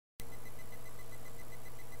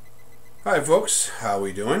Hi folks, how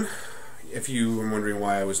we doing? If you were wondering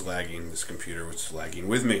why I was lagging, this computer was lagging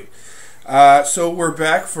with me. So we're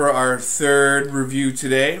back for our third review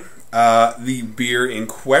today. The beer in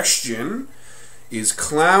question is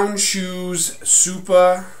Clown Shoes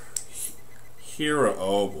Supa Hero.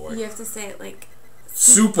 Oh boy. You have to say it like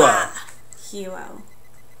Supa Hero.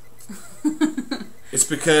 It's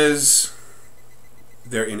because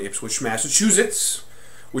they're in Ipswich, Massachusetts,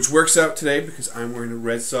 which works out today because I'm wearing a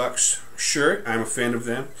Red Sox shirt. I'm a fan of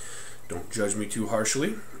them. Don't judge me too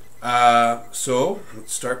harshly. So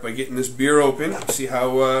let's start by getting this beer open. See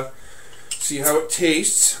how it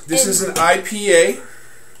tastes. This is an IPA.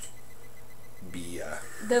 Beer.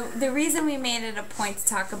 The reason we made it a point to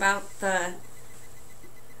talk about the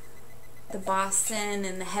Boston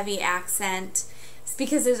and the heavy accent is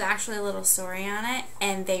because there's actually a little story on it,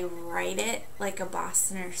 and they write it like a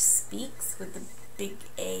Bostoner speaks with the big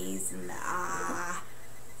A's and the ah.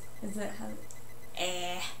 Is it how?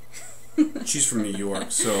 Eh. She's from New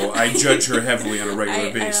York, so I judge her heavily on a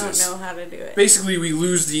regular basis. I don't know how to do it. Basically,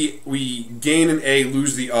 we gain an A,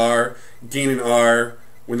 lose the R, gain an R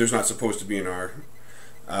when there's not supposed to be an R.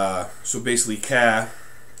 So basically, ka.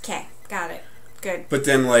 Okay, got it. Good. But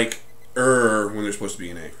then like when there's supposed to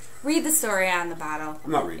be an A. Read the story on the bottle.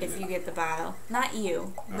 I'm not reading if it. you get the bottle. Not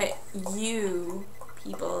you, but you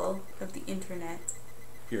people of the internet.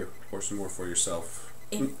 Here, pour some more for yourself.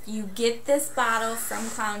 If you get this bottle from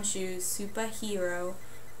Clown Shoes, Supa Hero,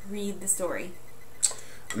 read the story.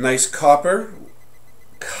 Nice copper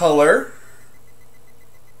color.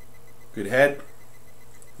 Good head.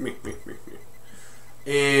 And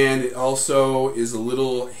it also is a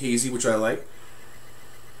little hazy, which I like.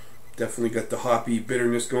 Definitely got the hoppy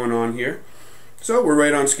bitterness going on here. So we're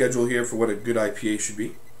right on schedule here for what a good IPA should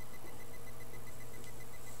be.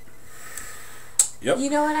 Yep.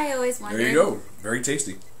 You know what I always wondered? There you go. Very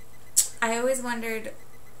tasty. I always wondered,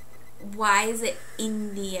 why is it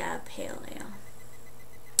India Pale Ale?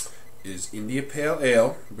 Is India Pale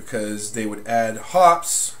Ale because they would add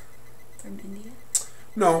hops. From India?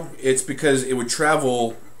 No, it's because it would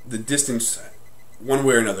travel the distance one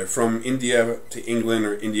way or another, from India to England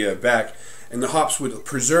or India back, and the hops would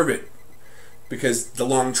preserve it because the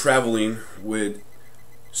long traveling would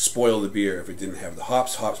spoil the beer if it didn't have the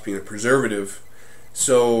hops, hops being a preservative.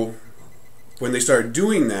 So when they started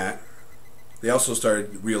doing that, they also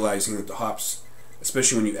started realizing that the hops,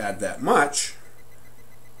 especially when you add that much,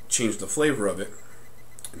 change the flavor of it,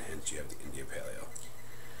 and hence you have the India Pale Ale.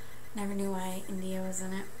 Never knew why India was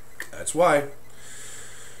in it. That's why.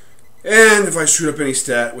 And if I screwed up any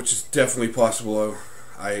stat, which is definitely possible,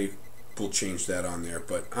 I will change that on there.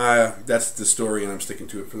 But that's the story, and I'm sticking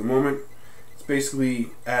to it for the moment. It's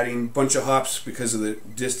basically adding a bunch of hops because of the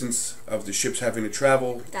distance of the ships having to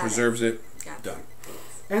travel, preserves it, done.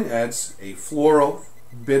 And adds a floral,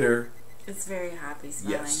 bitter. It's very hoppy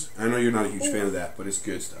smelling. Yes. I know you're not a huge fan of that, but it's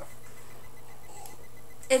good stuff.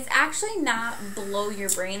 It's actually not blow your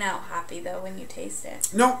brain out hoppy, though, when you taste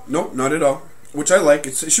it. No, not at all. Which I like.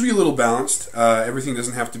 It should be a little balanced. Everything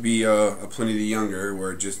doesn't have to be a Pliny the Younger,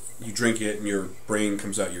 where just you drink it and your brain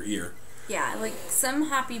comes out your ear. Yeah, like some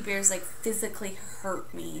hoppy beers like physically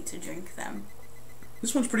hurt me to drink them.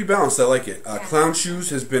 This one's pretty balanced. I like it. Yeah. Clown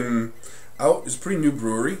Shoes has been out. It's a pretty new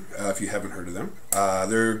brewery, if you haven't heard of them.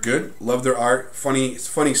 They're good. Love their art. It's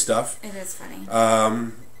funny stuff. It is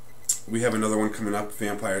funny. We have another one coming up,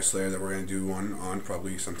 Vampire Slayer, that we're going to do one on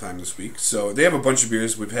probably sometime this week. So they have a bunch of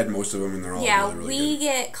beers. We've had most of them, and they're all really, really good. We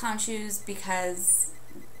get Clown Shoes because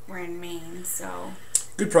we're in Maine, so...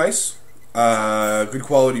 Good price. Good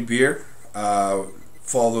quality beer.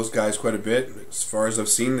 Follow those guys quite a bit. As far as I've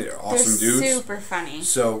seen, they're awesome dudes. They're super funny.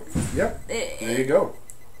 So, yep, there you go.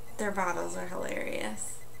 Their bottles are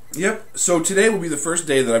hilarious. Yep. So today will be the first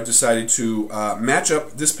day that I've decided to match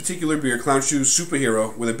up this particular beer, Clown Shoes Supa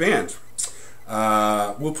Hero, with a band.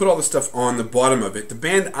 We'll put all the stuff on the bottom of it. The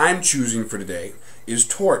band I'm choosing for today is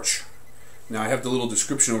Torche. Now I have the little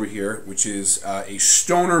description over here, which is a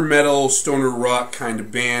stoner metal, stoner rock kind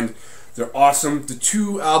of band. They're awesome. The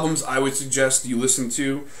two albums I would suggest you listen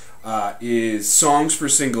to is Songs for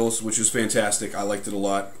Singles, which is fantastic. I liked it a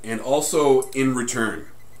lot. And also In Return.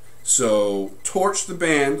 So, Torche the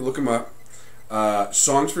band, look them up.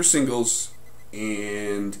 Songs for Singles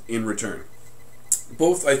and In Return.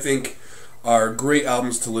 Both, I think, are great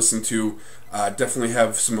albums to listen to. Definitely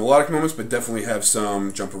have some melodic moments, but definitely have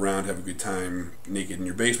some jump around, have a good time, naked in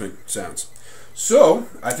your basement sounds. So,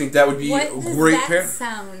 I think that would be a great pair. What does that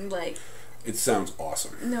sound like? It sounds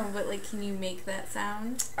awesome. No, but like, can you make that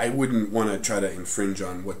sound? I wouldn't want to try to infringe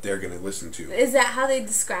on what they're going to listen to. Is that how they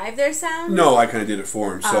describe their sound? No, I kind of did it for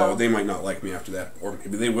them, so Oh. they might not like me after that. Or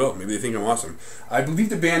maybe they will. Maybe they think I'm awesome. I believe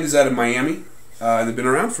the band is out of Miami, and they've been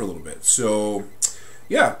around for a little bit. So,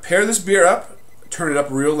 yeah, pair this beer up, turn it up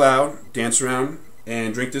real loud, dance around,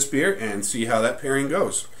 and drink this beer, and see how that pairing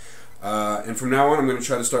goes. And from now on, I'm going to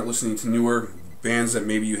try to start listening to newer bands that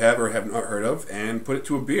maybe you have or have not heard of, and put it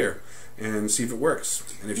to a beer and see if it works.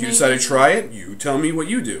 And if you Maybe. decide to try it, you tell me what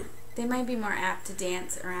you do. They might be more apt to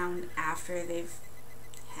dance around after they've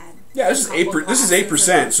had. Yeah, this is a couple 8%. This is glasses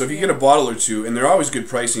 8%. of So if you beer. get a bottle or two, and they're always good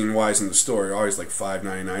pricing wise in the store, they're always like $5.99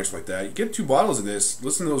 or something like that. You get 2 bottles of this,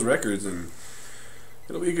 listen to those records, and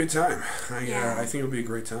it'll be a good time. Yeah. I think it'll be a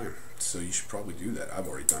great time. So you should probably do that. I've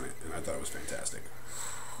already done it, and I thought it was fantastic.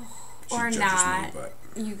 She Or judges not. me, but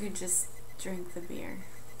You could just drink the beer.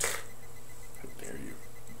 how dare you?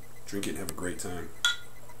 Drink it and have a great time.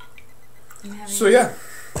 You having So yeah,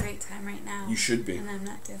 a great time right now. you should be. And I'm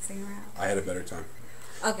not dancing around. I had a better time.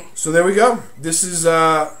 Okay. So there we go. This is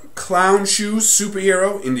Clown Shoes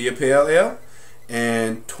Superhero India Pale Ale,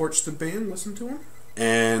 and Torche the band. Listen to them,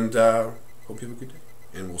 and hope you have a good day.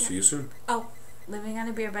 And we'll see you soon. Oh, living on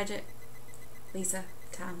a beer budget. Lisa,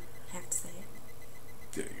 Tom, have to say it.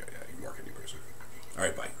 Yeah, you marketing person. All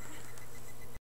right, bye.